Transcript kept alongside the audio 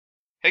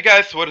Hey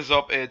guys, what is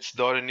up? It's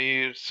Dardan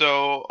here.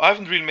 So, I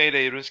haven't really made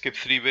a RuneScape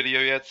 3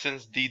 video yet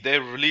since the day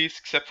of release,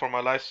 except for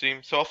my live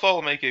stream. So I thought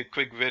I'll make a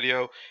quick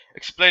video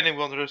explaining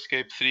what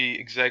RuneScape 3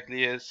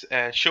 exactly is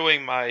and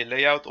showing my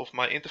layout of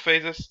my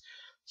interfaces.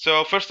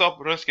 So first up,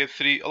 RuneScape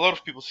 3, a lot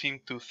of people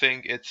seem to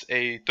think it's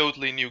a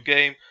totally new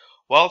game.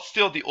 Well, it's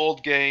still the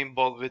old game,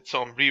 but with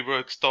some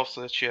rework stuff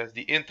such as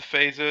the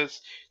interfaces,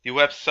 the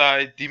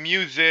website, the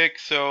music.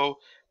 So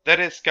that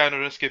is kind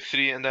of RuneScape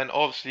 3, and then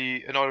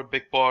obviously another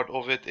big part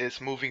of it is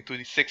moving to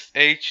the 6th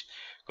age,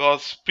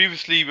 because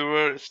previously we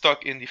were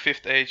stuck in the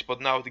 5th age, but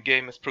now the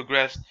game has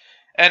progressed,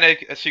 and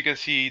as you can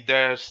see,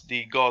 there's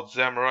the god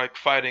Zamorak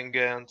fighting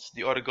against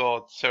the other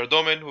god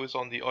Saradomin, who is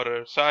on the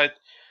other side.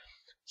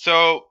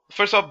 So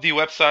first up, the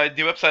website.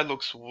 The website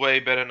looks way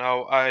better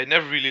now. I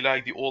never really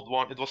liked the old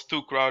one. It was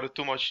too crowded,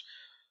 too much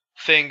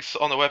things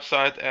on the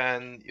website,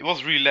 and it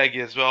was really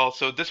laggy as well.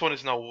 So this one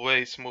is now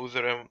way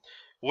smoother and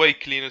way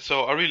cleaner,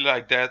 so I really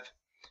like that.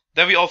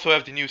 Then we also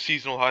have the new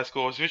seasonal high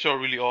scores, which are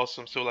really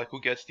awesome. So like who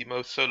gets the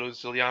most solo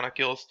Ziliana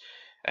kills,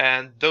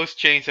 and those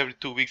change every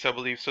 2 weeks, I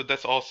believe. So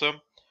that's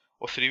awesome,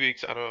 or 3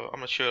 weeks. I don't know.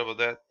 I'm not sure about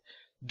that.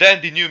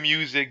 Then the new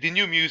music. The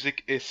new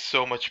music is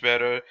so much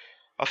better.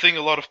 I think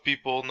a lot of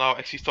people now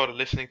actually started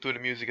listening to the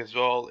music as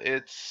well.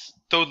 It's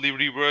totally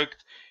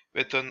reworked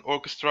with an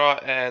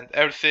orchestra and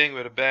everything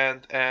with a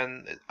band,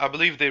 and I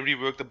believe they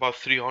reworked about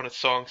 300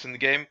 songs in the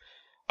game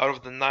out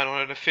of the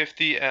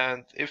 950.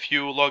 And if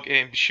you log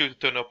in, be sure to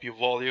turn up your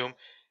volume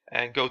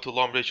and go to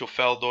Lumbridge or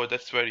Feldor.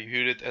 That's where you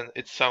hear it, and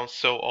it sounds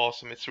so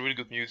awesome. It's really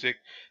good music,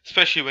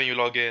 especially when you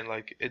log in.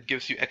 Like it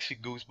gives you actually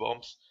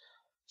goosebumps.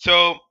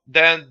 So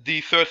then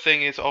the third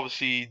thing is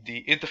obviously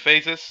the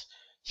interfaces.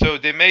 So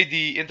they made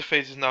the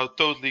interfaces now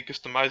totally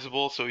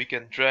customizable, so you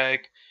can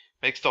drag,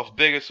 make stuff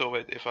bigger. So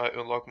wait, if I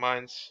unlock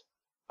mines,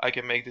 I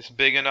can make this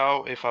bigger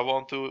now if I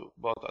want to,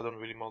 but I don't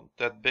really want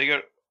that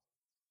bigger.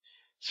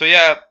 So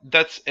yeah,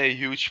 that's a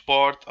huge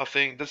part. I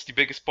think that's the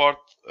biggest part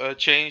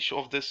change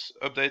of this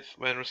update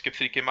when RuneScape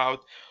 3 came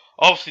out.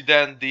 Obviously,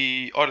 then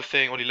the other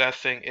thing or the last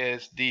thing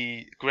is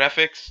the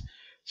graphics.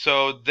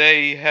 So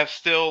they have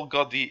still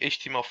got the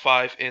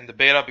HTML5 in the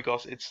beta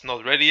because it's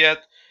not ready yet,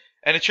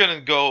 and it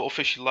shouldn't go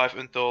officially live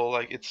until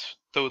like it's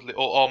totally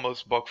or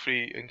almost bug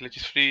free and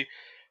glitches free.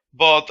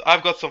 But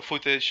I've got some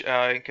footage.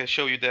 I can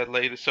show you that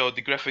later. So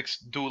the graphics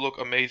do look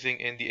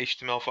amazing in the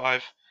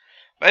HTML5.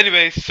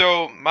 Anyways,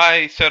 so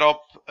my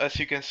setup, as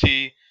you can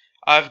see,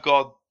 I've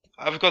got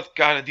I've got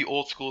kind of the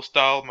old school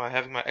style, my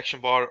having my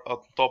action bar on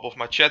top of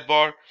my chat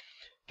bar.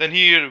 Then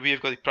here we've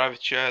got the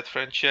private chat,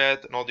 friend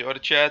chat, and all the other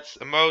chats,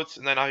 emotes,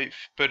 and then I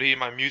put here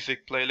my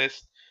music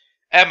playlist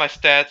and my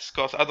stats,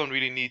 cause I don't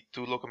really need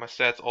to look at my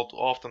stats all too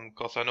often,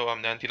 cause I know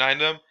I'm 99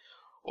 them,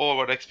 or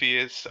what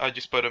XP is. I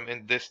just put them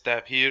in this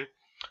tab here.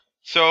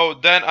 So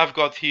then I've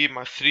got here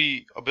my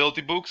 3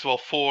 ability books, well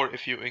 4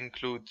 if you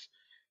include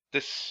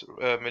this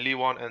melee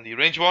one and the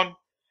range one.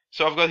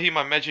 So I've got here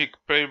my magic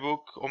prayer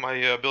book or my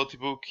ability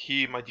book,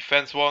 here my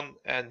defense one,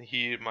 and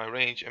here my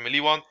range and melee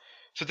one.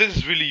 So this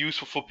is really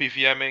useful for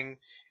PVMing.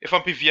 If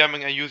I'm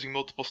PVMing and using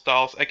multiple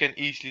styles, I can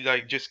easily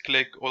like just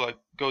click or like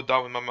go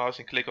down with my mouse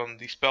and click on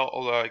the spell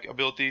or like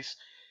abilities,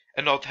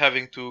 and not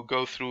having to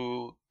go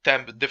through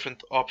 10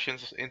 different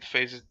options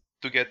interfaces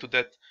to get to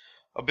that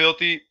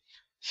ability.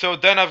 So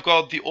then I've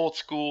got the old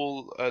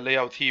school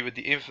layout here with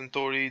the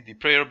inventory, the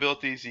prayer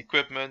abilities, the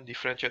equipment, the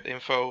friend chat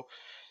info.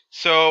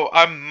 So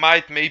I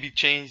might maybe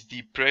change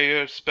the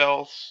prayer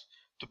spells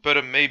to put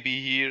them maybe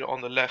here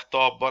on the left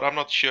top, but I'm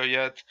not sure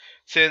yet.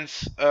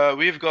 Since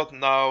we've got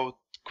now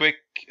quick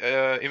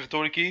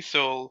inventory keys,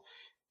 so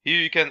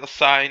here you can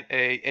assign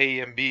A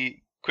and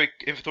B quick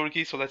inventory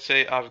keys. So let's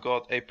say I've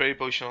got a prayer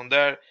potion on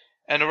there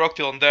and a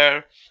rocktail on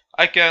there.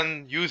 I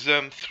can use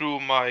them through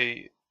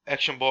my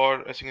action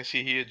bar. As you can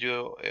see here,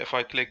 if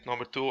I click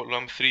number 2 or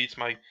number 3, it's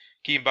my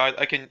key bite.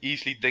 I can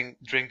easily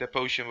drink the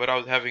potion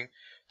without having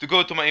to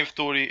go to my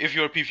inventory. If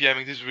you're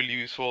PVMing, this is really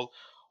useful.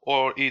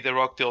 Or eat a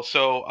rocktail.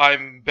 So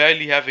I'm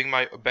barely having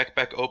my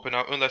backpack open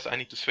now unless I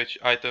need to switch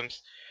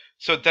items.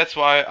 So that's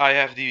why I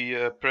have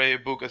the prayer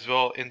book as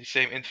well in the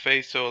same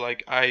interface. So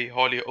like I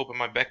hardly open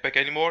my backpack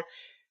anymore.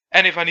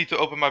 And if I need to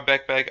open my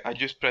backpack, I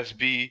just press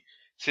B,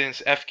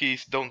 since F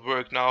keys don't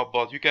work now,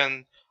 but you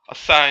can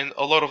assign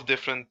a lot of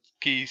different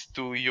keys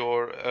to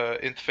your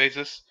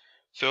interfaces.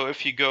 So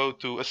if you go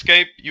to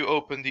escape, you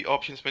open the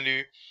options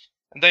menu,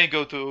 and then you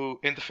go to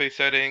interface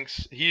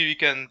settings. Here you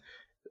can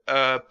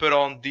put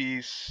on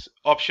these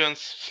options.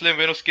 Slim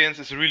window skins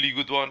is a really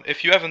good one.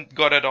 If you haven't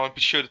got it on,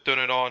 be sure to turn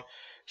it on.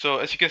 So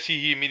as you can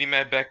see here,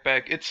 minimap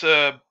backpack, it's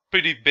a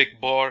pretty big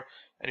bar,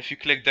 and if you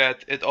click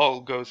that, it all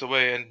goes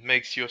away and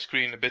makes your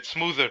screen a bit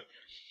smoother.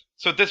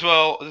 So this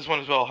one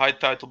as well, hide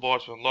title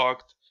bars when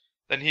locked.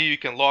 Then here you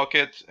can lock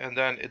it, and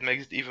then it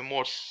makes it even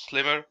more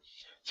slimmer.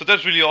 So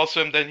that's really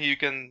awesome. Then here you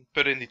can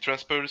put in the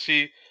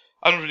transparency.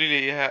 I don't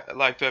really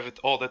like to have it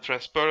all that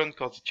transparent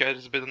because the chat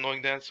is a bit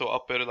annoying then, so I'll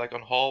put it like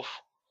on half.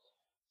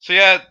 So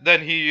yeah,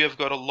 then here you have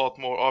got a lot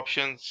more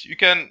options. You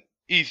can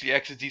easily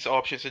access these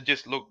options and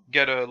just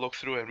get a look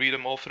through and read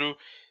them all through.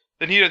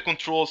 Then here at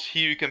controls,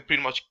 here you can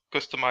pretty much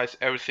customize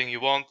everything you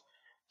want.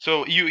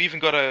 So you even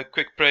got a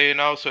quick prayer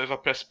now, so if I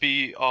press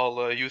P,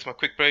 I'll use my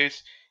quick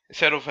praise.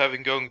 Instead of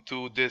having going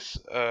to this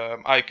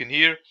icon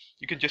here,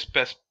 you can just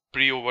press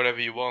pre or whatever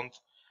you want.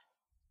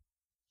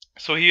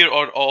 So here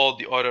are all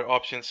the other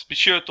options. Be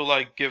sure to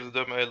like give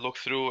them a look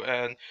through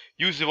and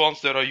use the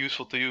ones that are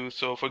useful to you.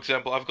 So for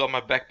example, I've got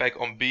my backpack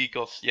on B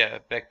because yeah,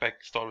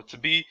 backpack starts with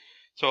a B.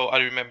 So I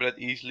remember that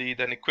easily.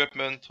 Then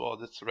equipment, well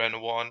that's a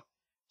random one.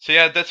 So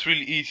yeah, that's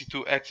really easy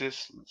to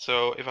access.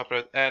 So if I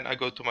press N, I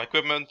go to my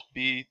equipment,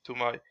 B to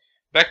my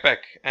backpack,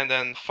 and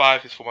then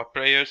 5 is for my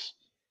prayers,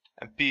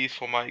 and P is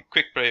for my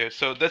quick prayers.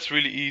 So that's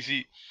really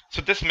easy.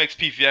 So this makes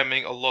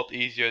PVMing a lot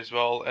easier as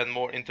well and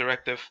more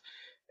interactive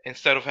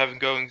instead of having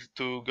go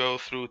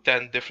through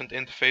 10 different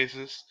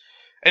interfaces.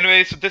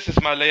 Anyway, so this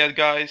is my layout,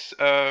 guys.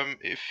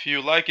 If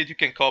you like it, you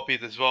can copy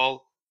it as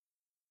well.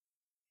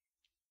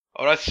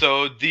 Alright,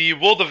 so the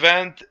world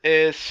event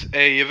is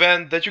a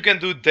event that you can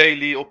do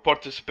daily or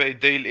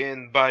participate daily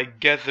in by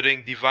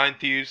gathering divine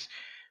tears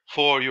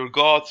for your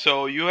god.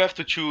 So you have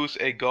to choose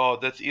a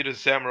god that's either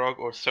Zamrock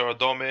or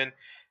Saradomin,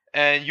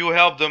 and you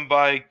help them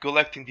by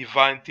collecting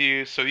divine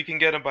tears. So you can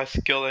get them by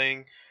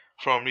skilling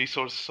from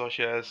resources such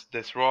as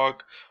this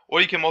rock, or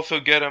you can also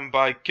get them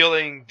by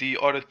killing the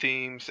other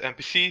team's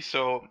NPC.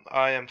 So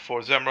I am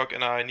for Zamrock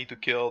and I need to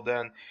kill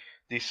then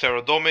the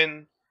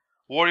Saradomin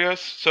warriors.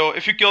 So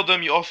if you kill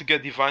them, you also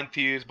get divine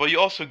tears, but you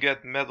also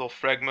get metal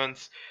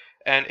fragments.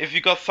 And if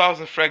you got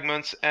 1,000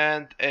 fragments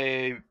and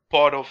a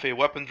part of a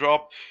weapon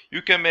drop,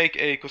 you can make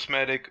a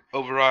cosmetic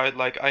override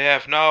like I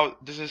have now.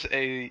 This is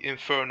a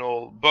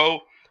infernal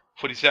bow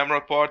for the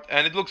Zamrock part,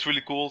 and it looks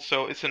really cool.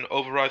 So it's an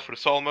override for the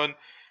Salmon,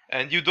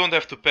 and you don't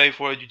have to pay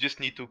for it. You just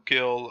need to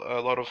kill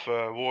a lot of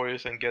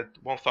warriors and get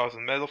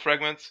 1,000 metal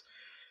fragments.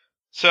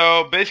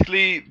 So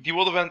basically, the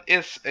world event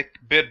is a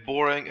bit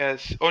boring,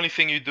 as only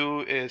thing you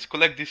do is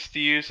collect these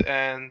tiers,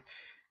 and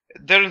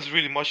there isn't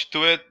really much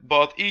to it.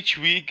 But each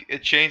week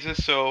it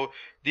changes, so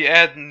they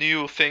add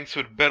new things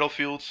to the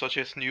battlefield, such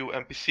as new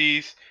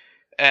NPCs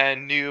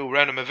and new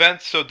random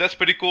events. So that's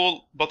pretty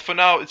cool. But for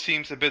now, it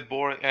seems a bit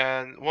boring.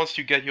 And once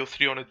you get your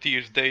 300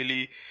 tiers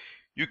daily,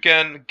 you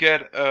can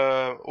get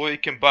or you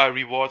can buy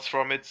rewards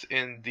from it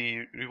in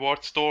the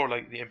reward store,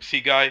 like the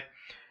NPC guy.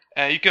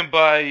 And you can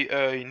buy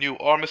a new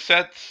armor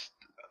set.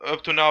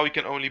 Up to now you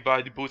can only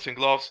buy the boots and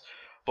gloves,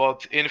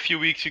 but in a few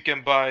weeks you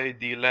can buy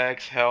the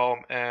legs,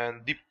 helm,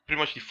 and pretty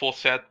much the full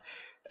set.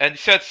 And the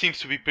set seems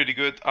to be pretty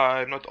good.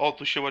 I'm not all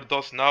too sure what it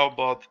does now,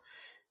 but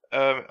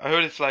I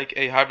heard it's like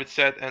a hybrid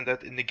set and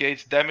that it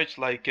negates damage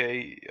like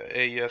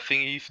a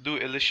thing you used to do,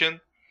 elision.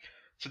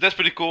 So that's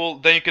pretty cool.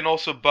 Then you can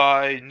also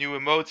buy new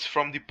emotes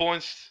from the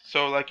points.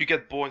 So like you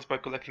get points by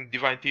collecting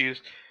divine tears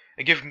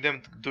and giving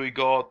them to a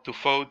god to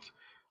vote.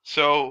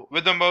 So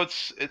with the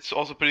emotes, it's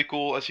also pretty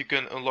cool as you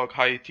can unlock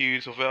higher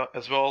tiers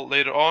as well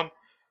later on.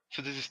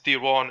 So this is tier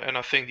 1, and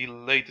I think the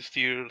latest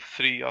tier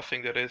 3, I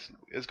think that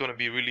is going to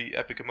be really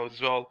epic emote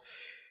as well.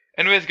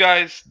 Anyways,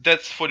 guys,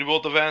 that's for the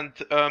world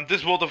event.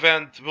 This world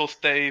event will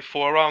stay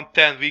for around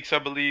 10 weeks, I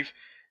believe.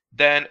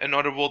 Then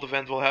another world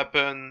event will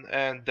happen,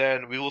 and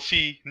then we will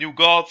see new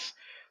gods.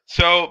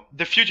 So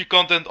the future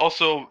content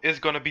also is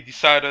gonna be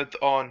decided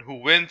on who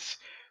wins.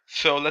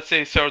 So let's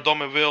say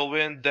Saradome will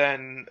win,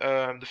 then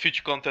the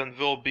future content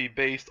will be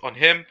based on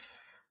him.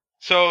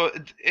 So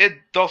it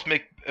does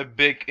make a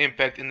big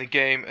impact in the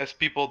game, as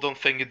people don't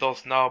think it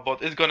does now,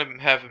 but it's gonna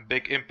have a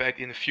big impact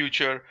in the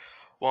future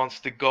once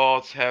the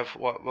gods have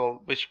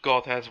well, which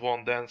god has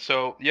won then.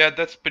 So yeah,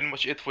 that's pretty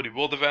much it for the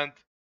world event.